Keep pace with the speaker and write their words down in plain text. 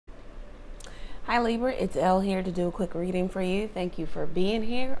Hi Libra, it's Elle here to do a quick reading for you. Thank you for being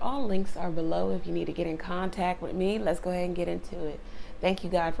here. All links are below if you need to get in contact with me. Let's go ahead and get into it. Thank you,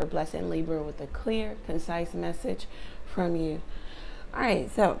 God, for blessing Libra with a clear, concise message from you. All right,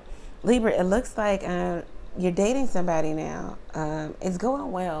 so Libra, it looks like you're dating somebody now. It's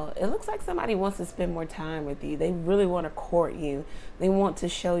going well. It looks like somebody wants to spend more time with you. They really want to court you. They want to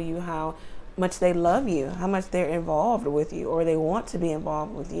show you how much they love you, how much they're involved with you, or they want to be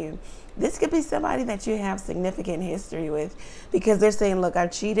involved with you. This could be somebody that you have significant history with, because they're saying, look,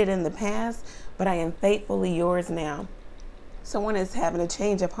 I've cheated in the past, but I am faithfully yours now. Someone is having a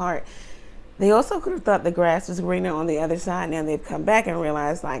change of heart. They also could have thought the grass was greener on the other side. Now they've come back and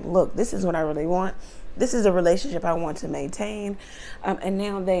realized, like, look, this is what I really want. This is a relationship I want to maintain. And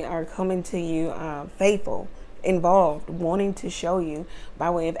now they are coming to you faithful, involved, wanting to show you by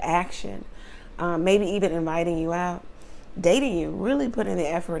way of action. Maybe even inviting you out, dating you, really putting the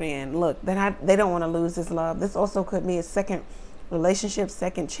effort in. Look, they don't want to lose this love. This also could be a second relationship,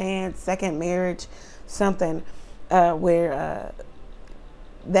 second chance, second marriage, something where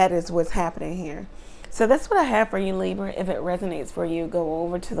that is what's happening here. So that's what I have for you, Libra. If it resonates for you, go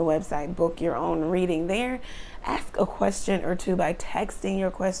over to the website, book your own reading there. Ask a question or two by texting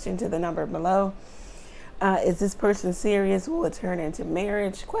your question to the number below. Is this person serious? Will it turn into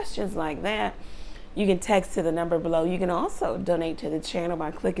marriage? Questions like that. You can text to the number below. You can also donate to the channel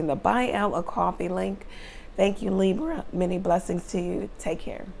by clicking the Buy Elle a Coffee link. Thank you, Libra. Many blessings to you. Take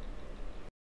care.